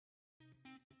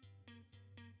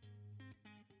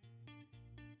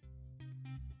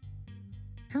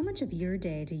How much of your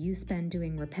day do you spend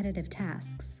doing repetitive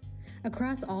tasks?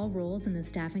 Across all roles in the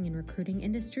staffing and recruiting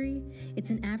industry,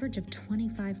 it's an average of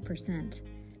 25%.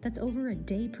 That's over a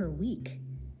day per week.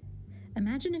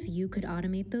 Imagine if you could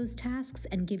automate those tasks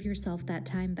and give yourself that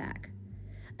time back.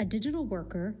 A digital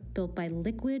worker built by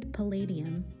Liquid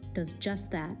Palladium does just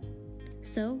that.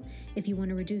 So, if you want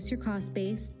to reduce your cost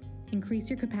base, increase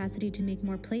your capacity to make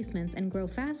more placements, and grow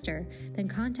faster, then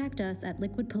contact us at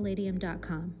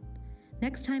liquidpalladium.com.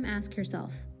 Next time, ask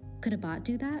yourself, could a bot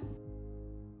do that?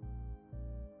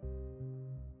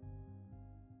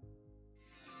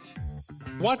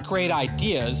 What great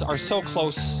ideas are so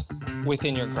close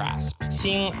within your grasp?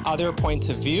 Seeing other points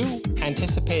of view,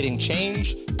 anticipating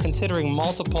change, considering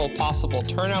multiple possible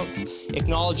turnouts,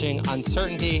 acknowledging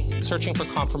uncertainty, searching for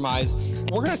compromise.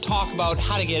 We're going to talk about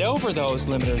how to get over those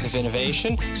limiters of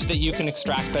innovation so that you can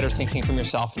extract better thinking from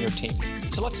yourself and your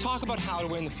team. So let's talk about how to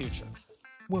win the future.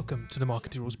 Welcome to the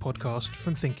Marketing Rules podcast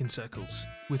from Thinking Circles,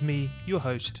 with me, your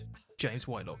host, James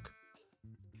Whitelock.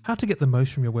 How to get the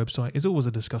most from your website is always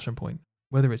a discussion point,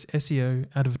 whether it's SEO,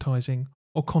 advertising,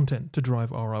 or content to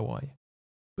drive ROI.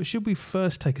 But should we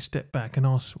first take a step back and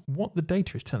ask what the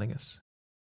data is telling us?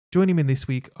 Joining me this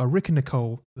week are Rick and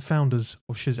Nicole, the founders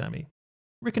of Shazamme.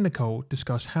 Rick and Nicole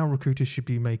discuss how recruiters should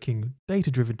be making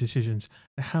data-driven decisions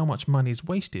and how much money is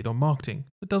wasted on marketing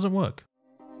that doesn't work.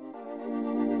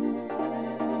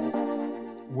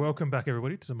 Welcome back,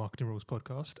 everybody, to the Marketing Rules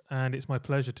podcast, and it's my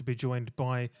pleasure to be joined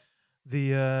by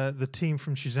the team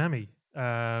from Shazamme.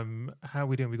 How are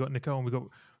we doing? We got Nicole and we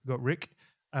got Rick,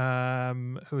 who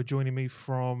are joining me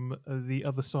from the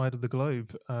other side of the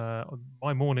globe.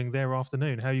 My morning, their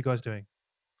afternoon. How are you guys doing?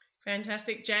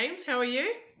 Fantastic, James. How are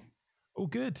you? All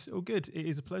good, all good. It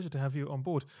is a pleasure to have you on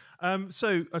board.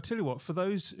 So I'll tell you what, for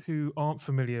those who aren't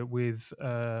familiar with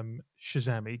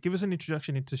Shazamme, give us an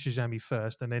introduction into Shazamme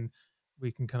first, and then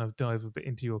we can kind of dive a bit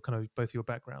into your kind of both your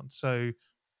backgrounds. So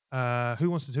who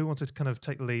wants to kind of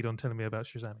take the lead on telling me about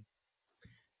Shazamme?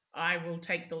 I will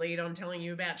take the lead on telling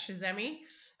you about Shazamme.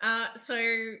 So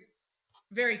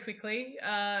very quickly,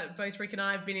 both Rick and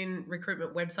I have been in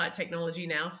recruitment website technology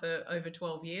now for over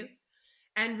 12 years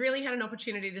and really had an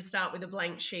opportunity to start with a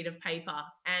blank sheet of paper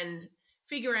and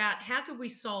figure out how could we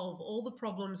solve all the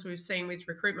problems we've seen with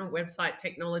recruitment website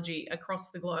technology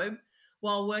across the globe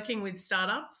while working with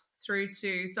startups through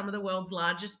to some of the world's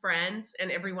largest brands and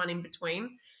everyone in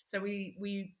between. So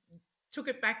we took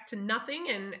it back to nothing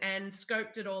and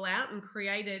scoped it all out and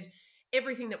created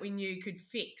everything that we knew could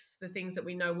fix the things that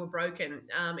we know were broken.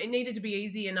 It needed to be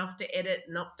easy enough to edit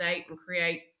and update and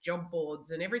create job boards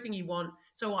and everything you want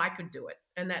so I could do it.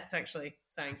 And that's actually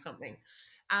saying something.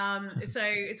 So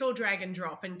it's all drag and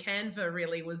drop, and Canva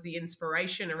really was the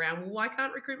inspiration around, well, why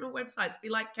can't recruitment websites be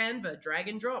like Canva, drag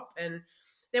and drop? And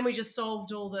then we just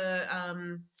solved all the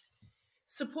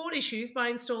support issues by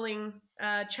installing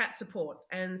chat support.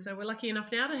 And so we're lucky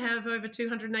enough now to have over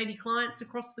 280 clients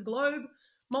across the globe,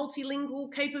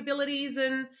 multilingual capabilities,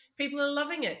 and people are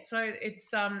loving it. So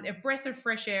it's a breath of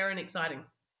fresh air and exciting.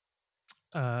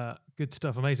 Good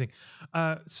stuff. Amazing.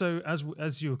 So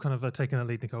as you're kind of taking a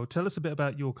lead, Nicole, tell us a bit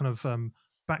about your kind of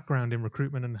background in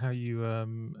recruitment and how you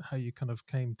kind of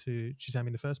came to Shazamme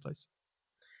in the first place.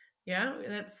 Yeah,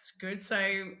 that's good. So,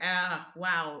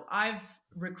 wow, I've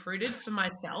recruited for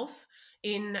myself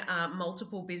in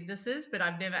multiple businesses, but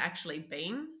I've never actually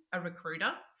been a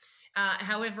recruiter.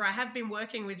 However, I have been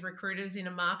working with recruiters in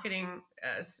a marketing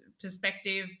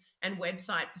perspective and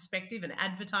website perspective and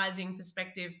advertising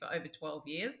perspective for over 12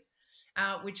 years,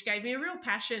 which gave me a real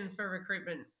passion for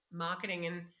recruitment marketing.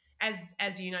 And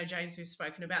as you know, James, we've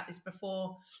spoken about this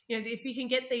before, you know, if you can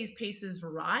get these pieces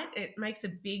right, it makes a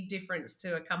big difference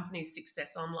to a company's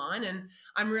success online. And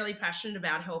I'm really passionate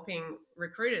about helping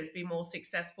recruiters be more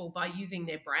successful by using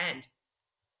their brand.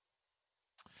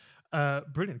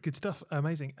 Brilliant. Good stuff.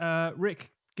 Amazing.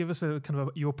 Rick, give us a kind of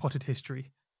your potted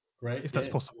history. Great. If that's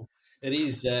possible. It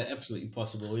is absolutely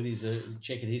possible. It is a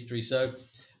checkered history. So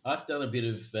I've done a bit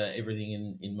of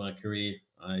everything in my career.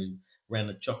 I ran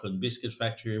a chocolate and biscuit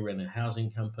factory, ran a housing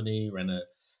company, ran a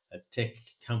tech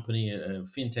company, a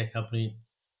fintech company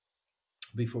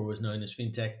before it was known as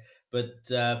fintech.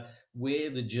 But where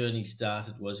the journey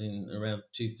started was in around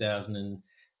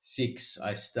 2006.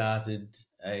 I started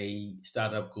a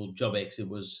startup called JobX. It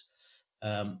was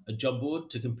a job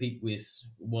board to compete with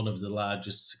one of the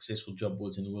largest successful job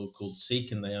boards in the world called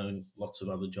Seek, and they own lots of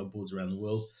other job boards around the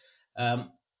world.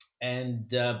 And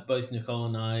both Nicole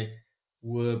and I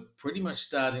were pretty much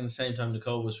starting the same time.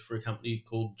 Nicole was for a company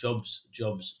called Jobs,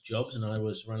 and I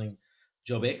was running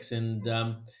JobX, and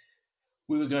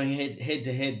we were going head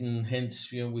to head, and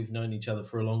hence, you know, we've known each other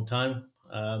for a long time.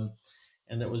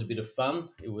 and that was a bit of fun.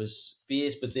 It was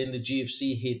fierce, but then the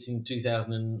GFC hit in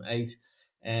 2008,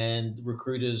 and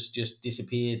recruiters just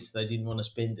disappeared. They didn't want to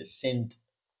spend a cent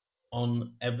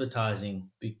on advertising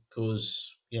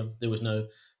because there was no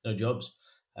jobs.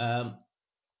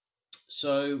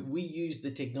 So we used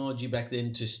the technology back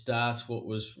then to start what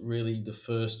was really the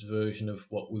first version of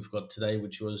what we've got today,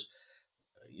 which was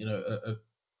a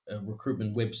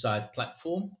recruitment website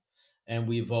platform, and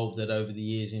we evolved that over the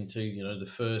years into the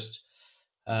first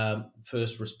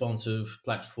responsive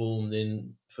platform,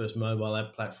 then first mobile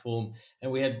app platform,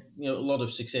 and we had a lot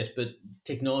of success. But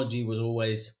technology was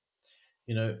always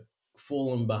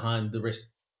fallen behind the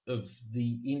rest of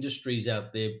the industries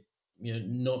out there.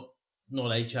 Not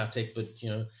HR tech, but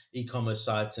e-commerce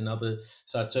sites and other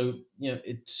sites. So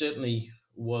it certainly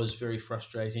was very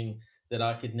frustrating that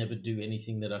I could never do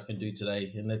anything that I can do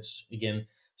today. And that's, again,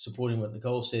 supporting what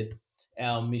Nicole said.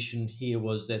 Our mission here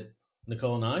was that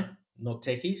Nicole and I, not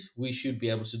techies, we should be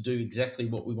able to do exactly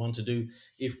what we want to do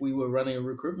if we were running a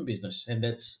recruitment business. And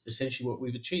that's essentially what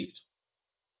we've achieved.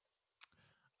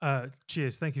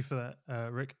 Cheers, thank you for that,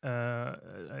 Rick. I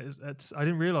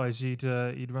didn't realize you'd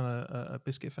run a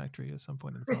biscuit factory at some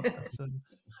point in the past.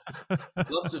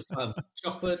 That's, lots of fun,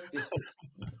 chocolate biscuits.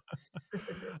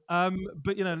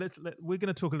 But we're going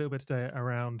to talk a little bit today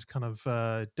around kind of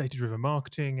data-driven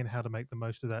marketing and how to make the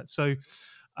most of that. So,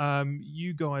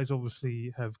 you guys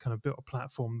obviously have kind of built a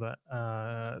platform that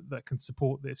can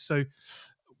support this. So,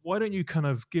 why don't you kind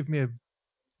of give me a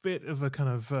bit of a kind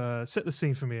of set the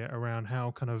scene for me around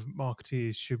how kind of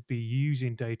marketeers should be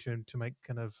using data and to make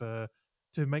kind of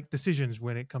to make decisions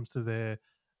when it comes to their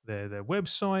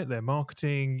website, their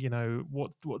marketing,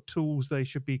 what tools they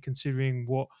should be considering,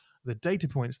 what the data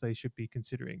points they should be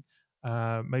considering.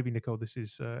 Maybe Nicole, this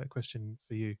is a question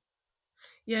for you.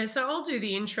 Yeah, so I'll do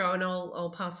the intro and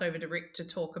I'll pass over to Rick to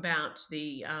talk about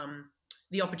the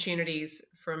opportunities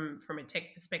from a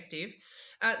tech perspective.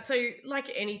 So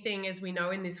like anything, as we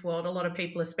know in this world, a lot of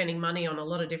people are spending money on a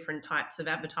lot of different types of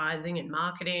advertising and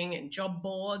marketing and job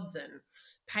boards and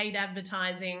paid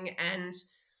advertising. And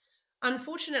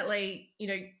unfortunately,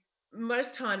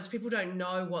 most times people don't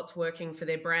know what's working for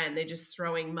their brand. They're just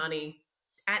throwing money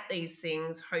at these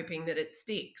things, hoping that it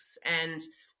sticks and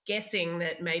guessing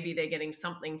that maybe they're getting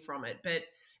something from it. But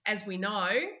as we know,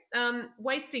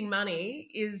 wasting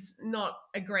money is not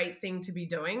a great thing to be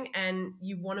doing. And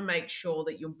you want to make sure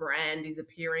that your brand is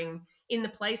appearing in the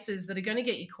places that are going to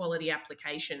get you quality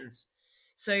applications.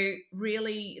 So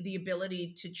really the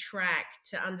ability to track,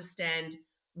 to understand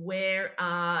where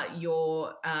are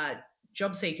your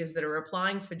job seekers that are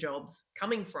applying for jobs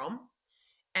coming from,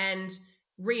 and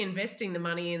reinvesting the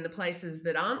money in the places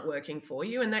that aren't working for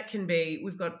you. And that can be,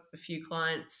 we've got a few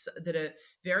clients that are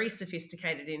very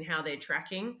sophisticated in how they're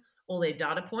tracking all their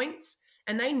data points.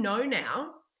 And they know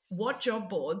now what job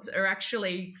boards are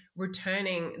actually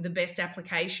returning the best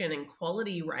application and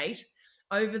quality rate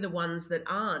over the ones that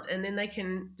aren't. And then they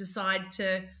can decide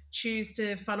to choose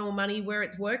to funnel money where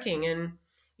it's working. And,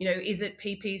 is it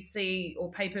PPC or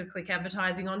pay-per-click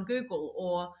advertising on Google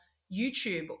or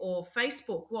YouTube or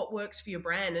Facebook? What works for your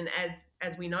brand? And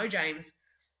as we know, James,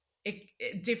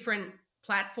 different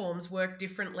platforms work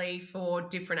differently for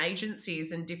different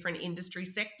agencies and different industry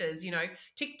sectors.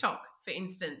 TikTok, for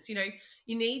instance,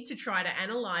 you need to try to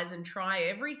analyze and try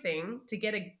everything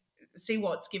to see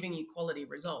what's giving you quality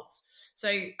results. So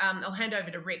I'll hand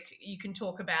over to Rick. You can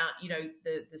talk about,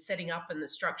 the setting up and the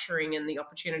structuring and the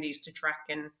opportunities to track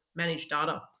and manage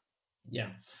data. Yeah.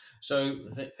 So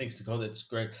thanks, Nicole. That's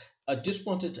great. I just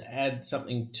wanted to add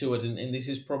something to it, and this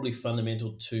is probably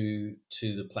fundamental to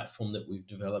the platform that we've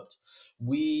developed.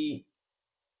 We've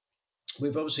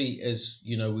obviously, as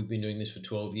you know, we've been doing this for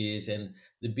 12 years, and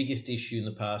the biggest issue in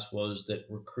the past was that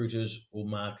recruiters or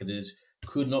marketers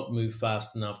could not move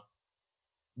fast enough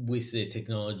with their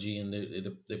technology and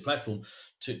their platform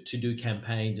to do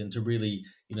campaigns and to really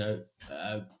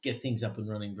get things up and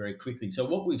running very quickly. So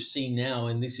what we've seen now,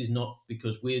 and this is not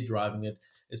because we're driving it,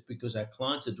 it's because our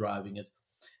clients are driving it,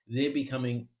 they're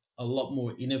becoming a lot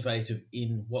more innovative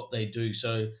in what they do.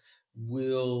 So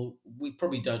we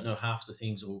probably don't know half the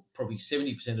things, or probably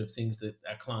 70% of things that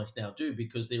our clients now do,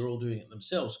 because they're all doing it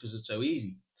themselves because it's so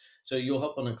easy. So you'll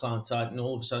hop on a client site and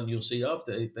all of a sudden you'll see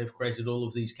after they've created all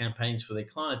of these campaigns for their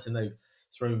clients, and they've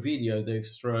thrown video, they've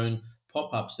thrown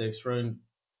pop-ups, they've thrown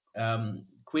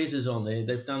quizzes on there.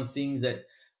 They've done things that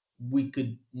we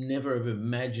could never have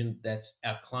imagined that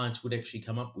our clients would actually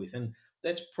come up with. And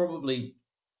that's probably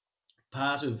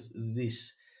part of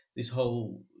this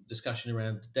whole discussion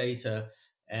around data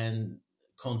and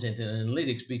content and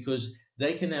analytics, because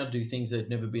they can now do things they've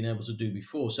never been able to do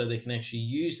before. So they can actually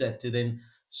use that to then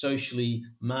socially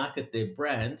market their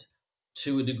brand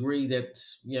to a degree that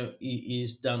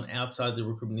is done outside the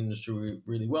recruitment industry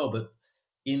really well, but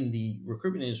in the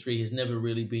recruitment industry has never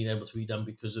really been able to be done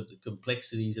because of the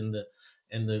complexities and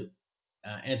the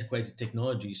antiquated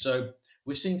technology. So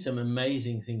we've seen some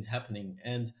amazing things happening,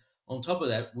 and on top of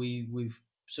that, we've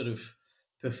sort of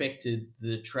perfected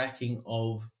the tracking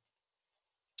of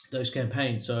those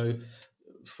campaigns. So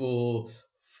for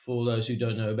those who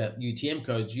don't know about UTM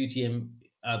codes, UTM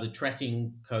are the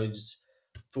tracking codes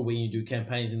for when you do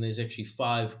campaigns, and there's actually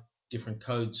 5 different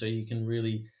codes, so you can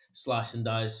really slice and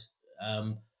dice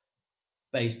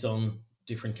based on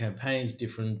different campaigns,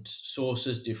 different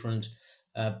sources, different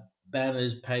uh,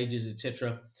 banners, pages,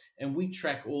 etc. And we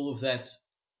track all of that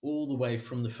all the way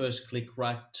from the first click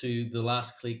right to the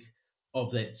last click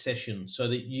of that session, so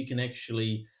that you can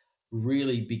actually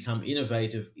really become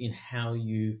innovative in how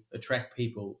you attract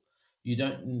people. You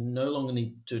don't no longer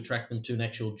need to attract them to an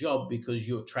actual job, because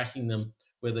you're tracking them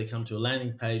whether they come to a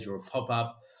landing page or a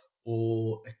pop-up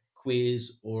or a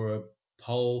quiz or a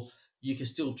poll. You can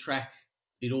still track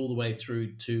it all the way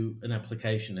through to an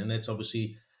application, and that's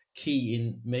obviously key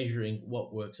in measuring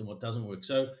what works and what doesn't work.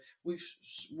 So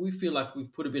we feel like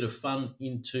we've put a bit of fun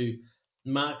into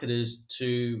marketers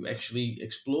to actually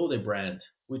explore their brand,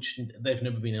 which they've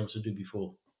never been able to do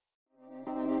before.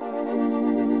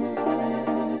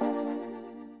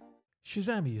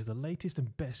 Shazamme is the latest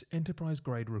and best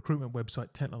enterprise-grade recruitment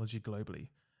website technology globally,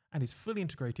 and is fully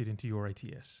integrated into your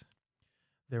ATS.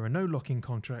 There are no lock-in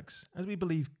contracts, as we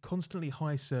believe constantly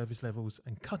high service levels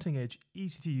and cutting-edge,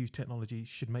 easy-to-use technology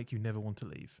should make you never want to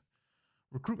leave.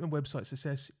 Recruitment website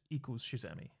success equals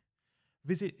Shazamme.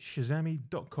 Visit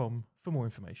shazamme.com for more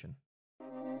information.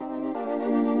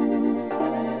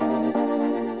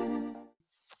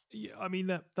 Yeah, I mean,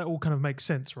 that all kind of makes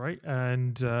sense, right?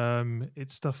 And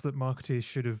it's stuff that marketers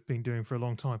should have been doing for a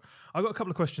long time. I've got a couple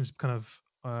of questions kind of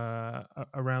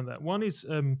around that. One is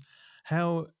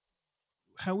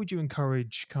how would you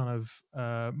encourage kind of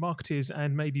marketers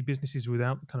and maybe businesses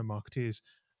without kind of marketers,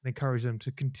 and encourage them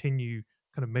to continue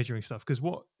kind of measuring stuff? Because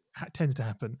what tends to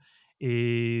happen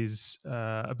is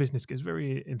a business gets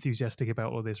very enthusiastic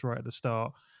about all this right at the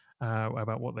start,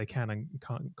 about what they can and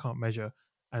can't measure,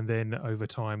 and then over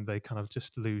time they kind of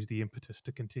just lose the impetus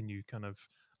to continue kind of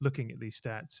looking at these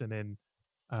stats, and then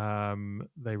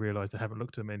they realize they haven't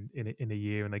looked at them in a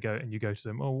year, and you go to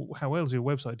them, oh, how well is your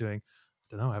website doing?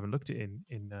 I don't know, I haven't looked at it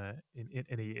in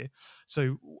a year.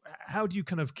 So how do you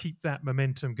kind of keep that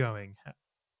momentum going?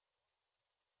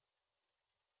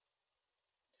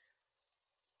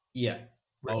 Yeah,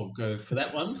 I'll go for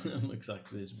that one. Looks like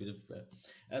there's a bit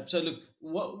of. So look,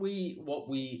 what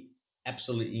we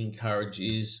absolutely encourage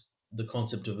is the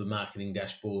concept of a marketing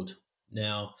dashboard.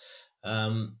 Now,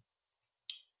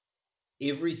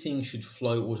 everything should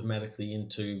flow automatically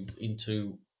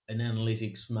into an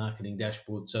analytics marketing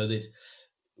dashboard, so that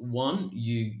one,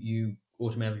 you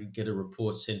automatically get a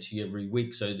report sent to you every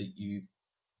week, so that you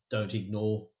don't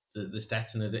ignore the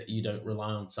stats, and that you don't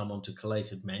rely on someone to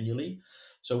collate it manually.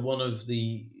 So one of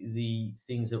the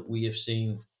things that we have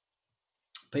seen,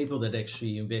 people that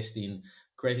actually invest in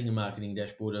creating a marketing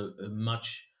dashboard are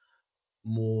much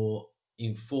more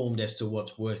informed as to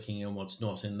what's working and what's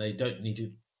not, and they don't need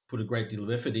to put a great deal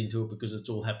of effort into it, because it's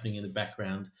all happening in the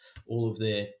background. All of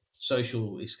their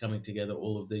social is coming together,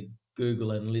 all of the Google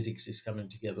Analytics is coming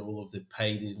together, all of the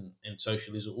paid and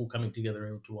social is all coming together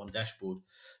into one dashboard.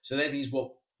 So that is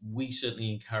what we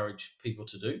certainly encourage people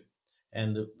to do,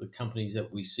 and the companies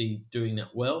that we see doing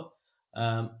that well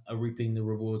are reaping the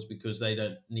rewards, because they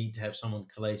don't need to have someone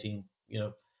collating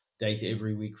data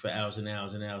every week for hours and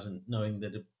hours and hours, and knowing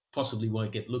that it possibly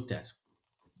won't get looked at.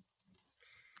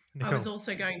 Nicole. I was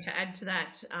also going to add to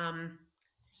that,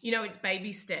 it's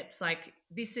baby steps like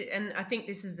this. And I think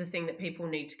this is the thing that people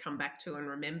need to come back to and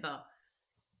remember.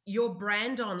 Your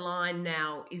brand online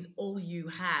now is all you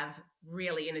have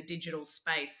really in a digital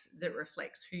space that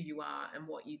reflects who you are and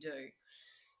what you do.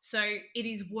 So it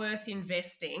is worth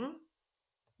investing,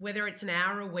 whether it's an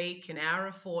hour a week, an hour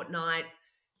a fortnight,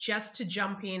 just to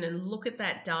jump in and look at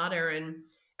that data. And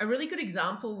a really good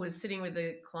example was sitting with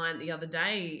a client the other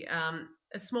day,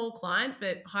 a small client,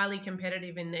 but highly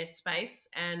competitive in their space.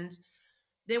 And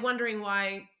they're wondering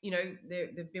why,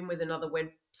 they've been with another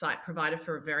website provider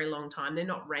for a very long time. They're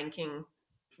not ranking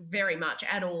very much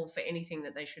at all for anything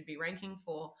that they should be ranking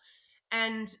for.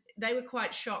 And they were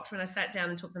quite shocked when I sat down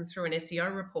and took them through an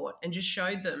SEO report and just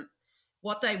showed them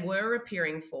what they were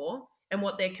appearing for and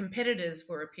what their competitors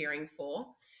were appearing for,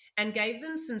 and gave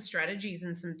them some strategies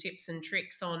and some tips and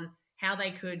tricks on how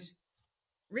they could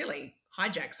really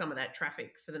hijack some of that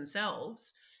traffic for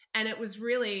themselves. And it was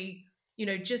really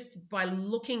just by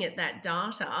looking at that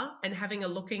data and having a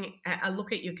look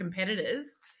at your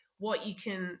competitors, what you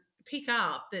can pick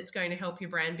up that's going to help your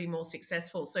brand be more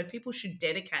successful. So people should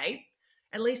dedicate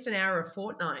at least an hour a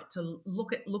fortnight to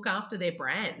look after their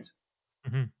brand.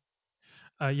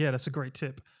 Mm-hmm. Yeah, that's a great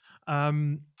tip.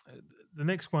 Um, the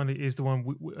next one is the one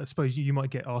I suppose you might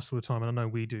get asked all the time, and I know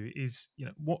we do. Is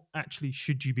what actually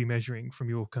should you be measuring from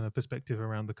your kind of perspective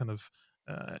around the kind of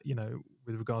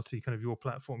with regard to kind of your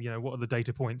platform? What are the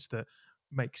data points that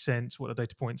make sense? What are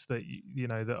data points that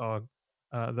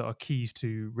that are keys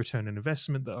to return on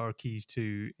investment? That are keys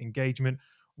to engagement?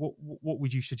 What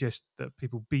would you suggest that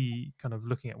people be kind of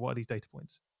looking at? What are these data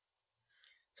points?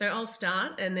 So I'll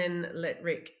start and then let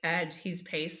Rick add his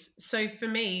piece. So for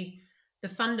me, the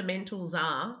fundamentals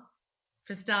are,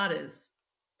 for starters,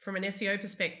 from an SEO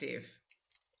perspective,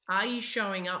 are you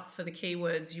showing up for the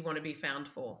keywords you want to be found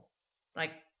for?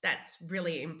 Like, that's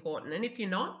really important. And if you're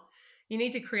not, you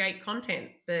need to create content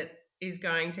that is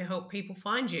going to help people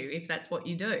find you if that's what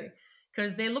you do,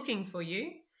 because they're looking for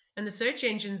you and the search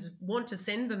engines want to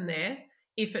send them there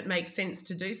if it makes sense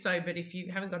to do so. But if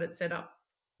you haven't got it set up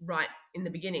right in the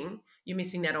beginning, you're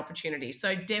missing that opportunity.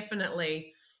 So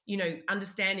definitely,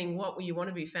 understanding what you want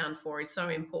to be found for is so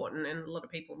important, and a lot of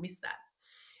people miss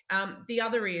that. The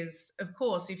other is, of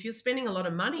course, if you're spending a lot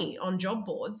of money on job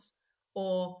boards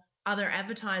or other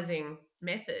advertising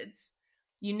methods,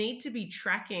 you need to be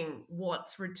tracking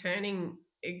what's returning,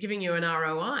 giving you an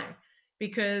ROI,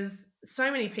 because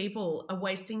so many people are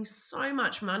wasting so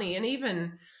much money. And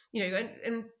even,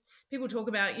 and people talk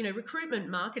about, recruitment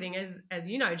marketing, as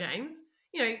you know, James,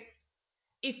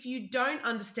 if you don't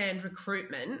understand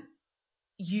recruitment,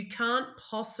 you can't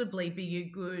possibly be a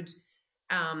good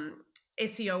SEO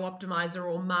optimizer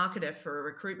or marketer for a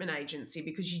recruitment agency,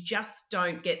 because you just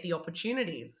don't get the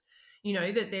opportunities.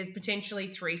 That there's potentially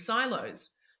 3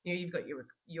 silos. You've got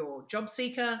your job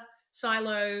seeker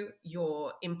silo,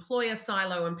 your employer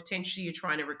silo, and potentially you're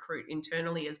trying to recruit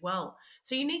internally as well.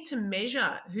 So you need to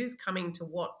measure who's coming to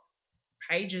what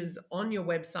pages on your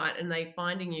website and they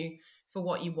finding you for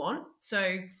what you want.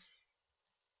 So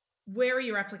where are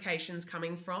your applications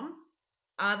coming from?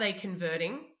 Are they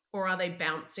converting or are they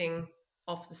bouncing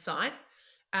off the site?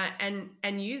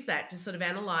 And use that to sort of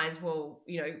analyze, well,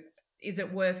 is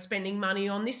it worth spending money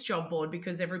on this job board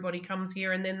because everybody comes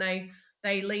here and then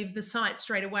they leave the site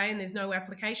straight away and there's no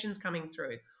applications coming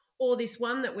through? Or this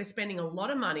one that we're spending a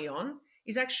lot of money on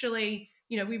is actually,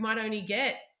 we might only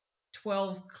get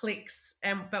 12 clicks,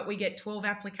 but we get 12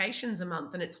 applications a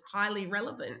month, and it's highly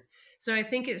relevant. So I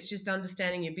think it's just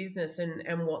understanding your business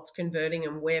and what's converting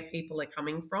and where people are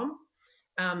coming from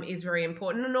is very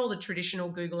important. And all the traditional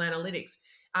Google Analytics.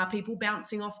 Are people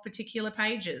bouncing off particular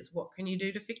pages? What can you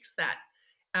do to fix that?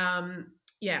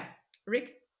 Yeah.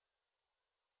 Rick?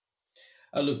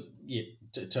 Look, yeah,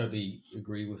 totally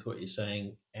agree with what you're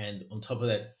saying. And on top of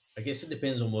that, I guess it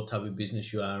depends on what type of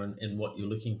business you are and what you're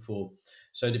looking for.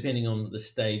 So depending on the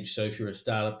stage, so if you're a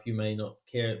startup, you may not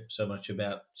care so much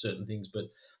about certain things, but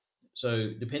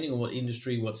so depending on what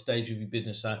industry, what stage of your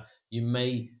business are, you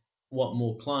may want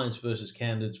more clients versus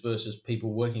candidates versus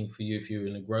people working for you if you're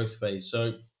in a growth phase.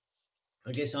 So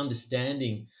I guess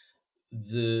understanding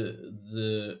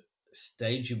the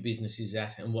stage your business is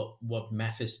at and what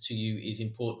matters to you is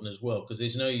important as well, because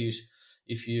there's no use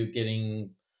if you're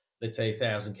getting, let's say,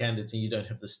 1,000 candidates and you don't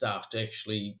have the staff to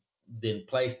actually then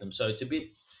place them. So it's a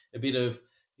bit of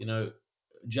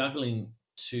juggling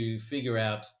to figure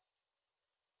out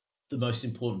the most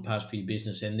important parts for your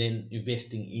business and then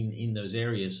investing in those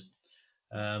areas.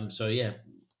 So yeah,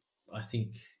 I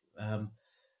think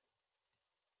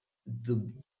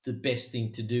the best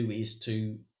thing to do is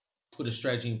to put a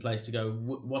strategy in place to go,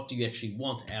 what do you actually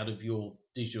want out of your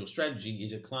digital strategy?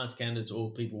 Is it clients, candidates,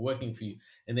 or people working for you?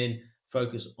 And then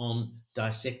focus on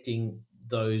dissecting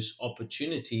those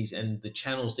opportunities and the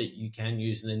channels that you can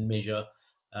use, and then measure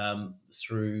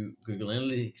through Google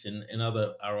Analytics and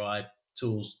other ROI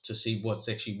tools to see what's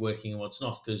actually working and what's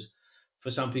not. Because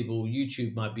for some people,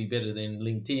 YouTube might be better than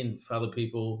LinkedIn. For other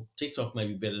people, TikTok may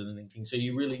be better than LinkedIn. So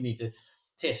you really need to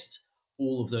test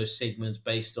all of those segments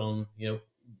based on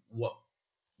what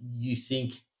you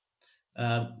think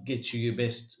gets you your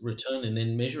best return, and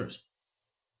then measure it.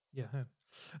 Yeah.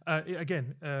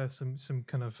 Again, some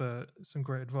kind of some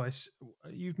great advice.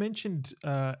 You've mentioned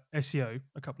SEO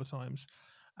a couple of times.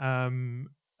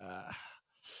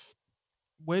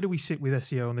 Where do we sit with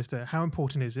SEO on this day? How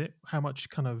important is it? How much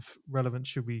kind of relevance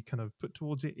should we kind of put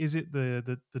towards it? Is it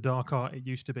the dark art it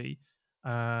used to be?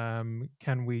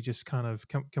 Can we just kind of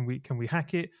can we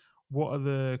hack it? What are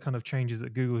the kind of changes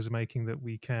that Google is making that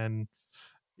we can,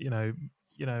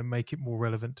 make it more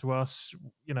relevant to us?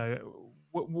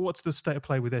 What's the state of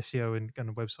play with SEO and kind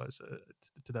of websites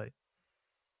today,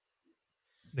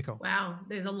 Nicole? Wow,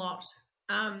 there's a lot.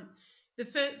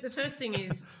 The first thing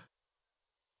is,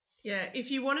 yeah, if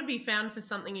you want to be found for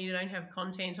something and you don't have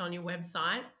content on your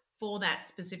website for that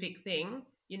specific thing,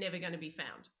 you're never going to be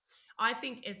found. I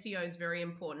think SEO is very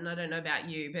important. I don't know about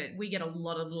you, but we get a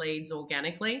lot of leads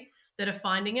organically that are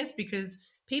finding us because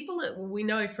we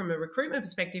know from a recruitment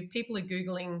perspective, people are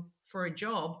Googling for a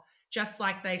job, just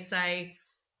like they say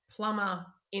plumber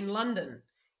in London,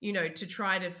 to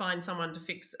try to find someone to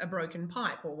fix a broken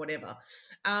pipe or whatever.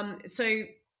 So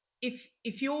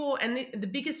if you're, and the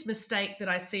biggest mistake that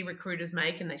I see recruiters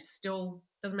make, and they still,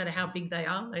 doesn't matter how big they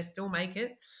are, they still make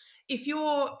it. If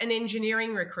you're an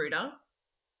engineering recruiter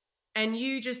and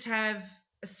you just have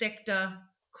a sector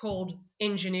called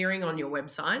engineering on your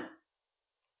website,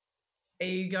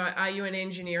 are you an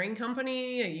engineering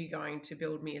company? Are you going to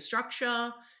build me a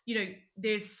structure?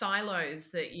 There's silos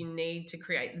that you need to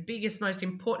create. The biggest, most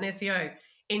important SEO,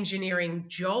 engineering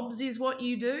jobs is what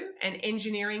you do, and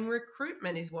engineering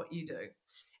recruitment is what you do.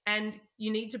 And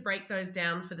you need to break those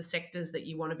down for the sectors that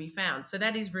you want to be found. So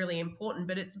that is really important,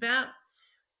 but it's about,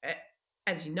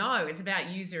 as you know, it's about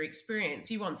user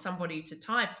experience. You want somebody to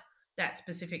type that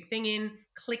specific thing in,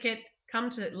 click it,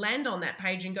 come to land on that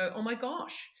page and go, oh my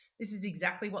gosh, this is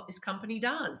exactly what this company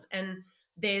does. And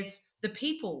there's the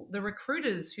people, the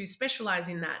recruiters who specialize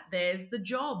in that. There's the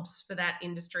jobs for that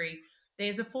industry.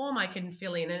 There's a form I can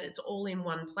fill in, and it's all in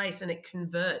one place, and it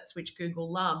converts, which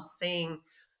Google loves, seeing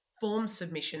form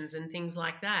submissions and things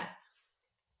like that.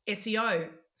 SEO,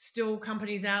 still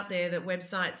companies out there that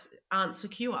websites aren't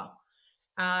secure.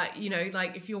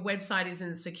 Like if your website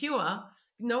isn't secure,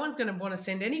 no one's going to want to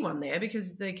send anyone there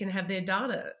because they can have their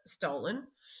data stolen.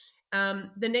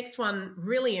 The next one,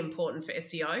 really important for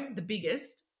SEO, the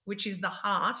biggest, which is the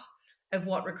heart of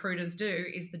what recruiters do,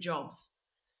 is the jobs.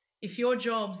 If your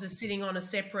jobs are sitting on a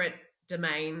separate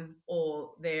domain,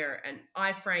 or they're an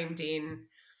iframed in,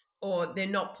 or they're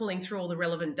not pulling through all the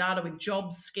relevant data with job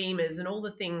schemas and all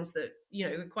the things that,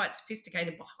 are quite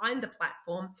sophisticated behind the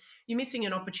platform, you're missing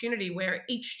an opportunity where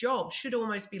each job should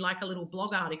almost be like a little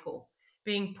blog article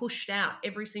being pushed out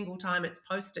every single time it's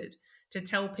posted to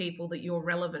tell people that you're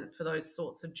relevant for those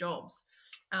sorts of jobs.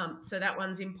 So that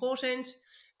one's important.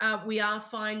 We are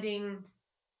finding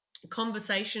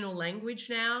conversational language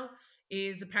now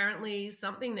is apparently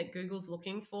something that Google's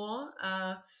looking for.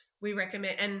 We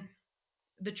recommend, and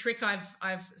the trick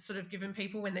I've sort of given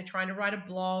people when they're trying to write a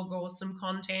blog or some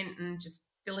content and just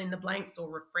fill in the blanks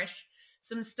or refresh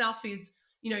some stuff is,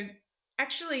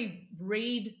 actually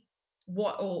read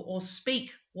what or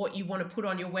speak what you want to put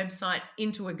on your website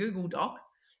into a Google Doc,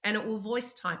 and it will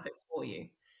voice type it for you.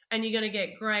 And you're going to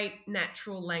get great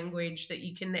natural language that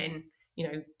you can then,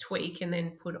 tweak and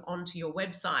then put onto your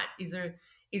website is a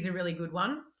really good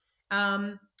one.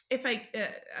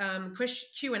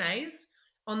 Q&As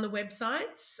on the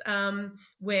websites,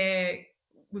 where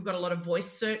we've got a lot of voice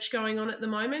search going on at the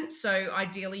moment. So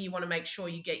ideally you want to make sure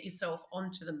you get yourself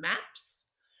onto the maps,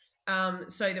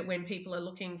 so that when people are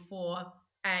looking for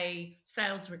a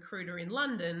sales recruiter in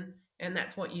London, and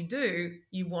that's what you do,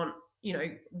 you want,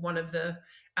 one of the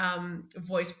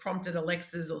voice prompted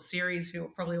Alexas or Siris, who are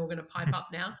probably all going to pipe up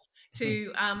now,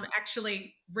 to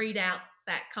actually read out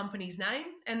that company's name.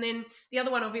 And then the other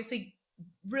one, obviously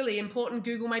really important,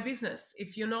 Google My Business.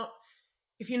 If you're not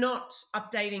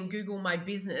updating Google My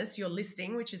Business, your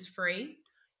listing, which is free,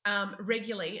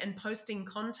 regularly, and posting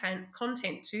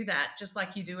content to that, just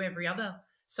like you do every other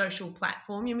social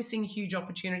platform, you're missing huge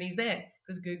opportunities there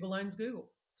because Google owns Google.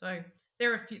 So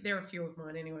there are a few of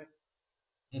mine anyway.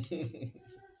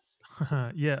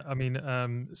 Yeah, I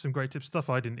mean, some great tips, stuff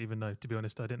I didn't even know, to be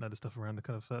honest. I didn't know the stuff around the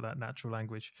kind of that natural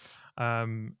language.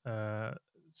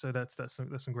 So that's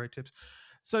some great tips.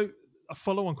 So a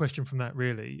follow-on question from that,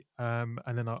 really, and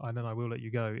then I will let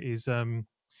you go. Is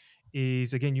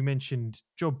again, you mentioned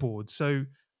job boards. So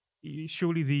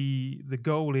surely the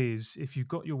goal is, if you've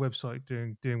got your website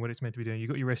doing what it's meant to be doing, you've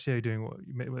got your SEO doing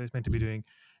what it's meant to be doing,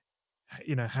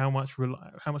 how much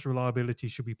reliability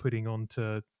should we be putting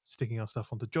onto sticking our stuff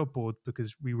onto job board,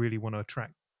 because we really want to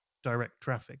attract direct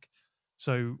traffic.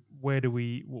 So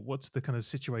what's the kind of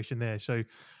situation there? So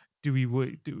do we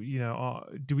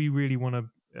really want to,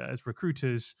 as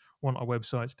recruiters, want our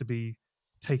websites to be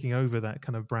taking over that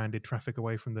kind of branded traffic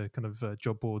away from the kind of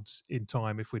job boards in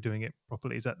time, if we're doing it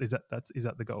properly? Is that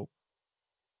the goal?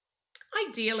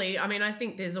 Ideally, I mean, I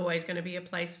think there's always going to be a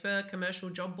place for commercial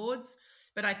job boards,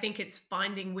 but I think it's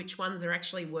finding which ones are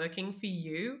actually working for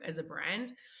you as a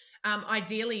brand.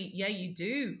 Ideally, yeah, you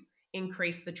do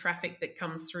increase the traffic that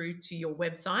comes through to your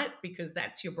website, because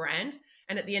that's your brand.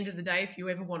 And at the end of the day, if you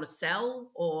ever want to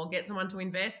sell or get someone to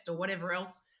invest or whatever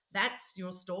else, that's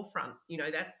your storefront.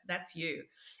 That's you.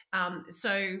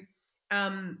 So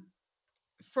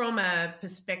from a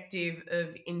perspective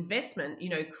of investment,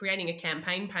 creating a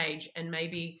campaign page and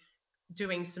maybe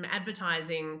doing some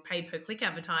advertising, pay-per-click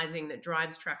advertising that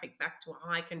drives traffic back to a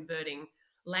high converting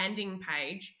landing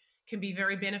page can be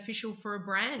very beneficial for a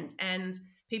brand. And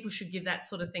people should give that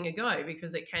sort of thing a go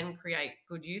because it can create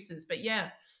good uses. But yeah,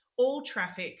 all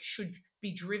traffic should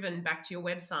be driven back to your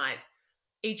website.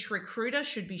 Each recruiter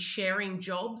should be sharing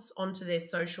jobs onto their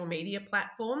social media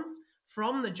platforms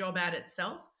from the job ad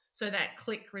itself. So that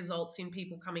click results in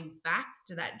people coming back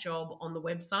to that job on the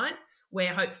website,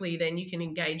 where hopefully then you can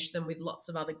engage them with lots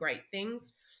of other great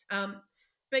things.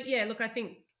 But yeah, look, I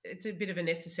think it's a bit of a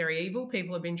necessary evil.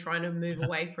 People have been trying to move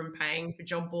away from paying for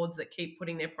job boards that keep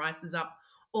putting their prices up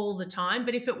all the time.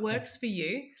 But if it works for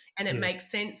you and it makes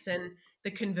sense and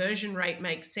the conversion rate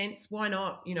makes sense, why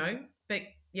not, But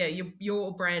yeah,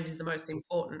 your brand is the most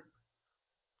important.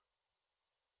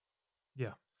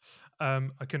 Yeah. I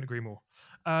couldn't agree more.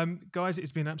 Guys,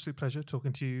 it's been an absolute pleasure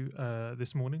talking to you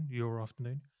this morning, your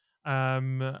afternoon.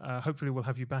 Hopefully we'll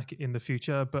have you back in the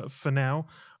future. But for now,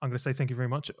 I'm going to say thank you very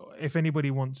much. If anybody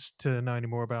wants to know any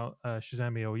more about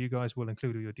Shazamme or you guys, we'll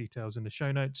include all your details in the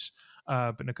show notes.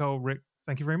 But Nicole, Rick,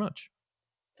 thank you very much.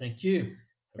 Thank you.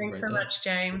 Thanks so much,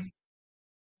 James.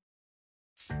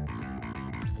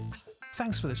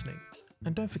 Thanks for listening.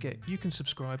 And don't forget, you can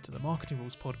subscribe to the Marketing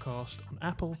Rules podcast on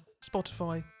Apple,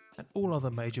 Spotify, and all other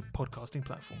major podcasting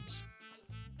platforms.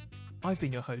 I've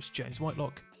been your host, James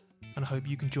Whitelock, and I hope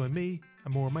you can join me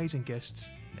and more amazing guests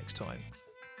next time.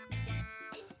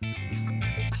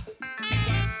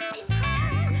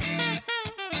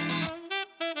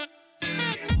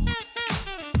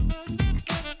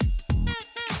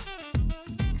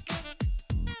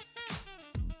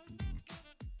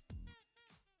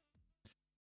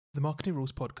 The Marketing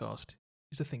Rules podcast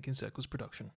is a Thinking Circles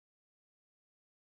production.